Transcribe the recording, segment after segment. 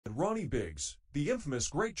Ronnie Biggs, the infamous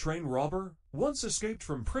Great Train Robber, once escaped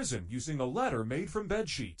from prison using a ladder made from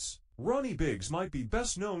bedsheets. Ronnie Biggs might be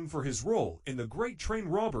best known for his role in the Great Train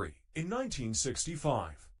Robbery in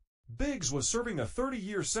 1965. Biggs was serving a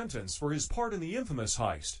 30-year sentence for his part in the infamous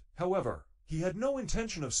heist. However, he had no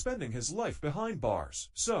intention of spending his life behind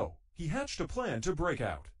bars, so he hatched a plan to break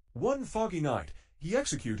out. One foggy night, he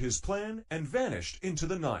executed his plan and vanished into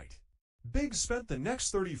the night. Biggs spent the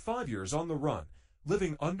next 35 years on the run,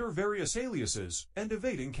 living under various aliases and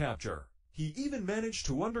evading capture. He even managed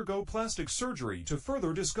to undergo plastic surgery to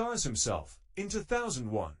further disguise himself. In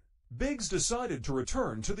 2001, Biggs decided to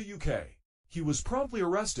return to the UK. He was promptly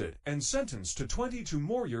arrested and sentenced to 22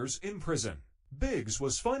 more years in prison. Biggs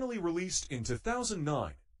was finally released in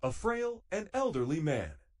 2009, a frail and elderly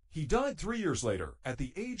man. He died 3 years later at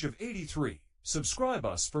the age of 83. Subscribe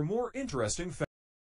us for more interesting facts.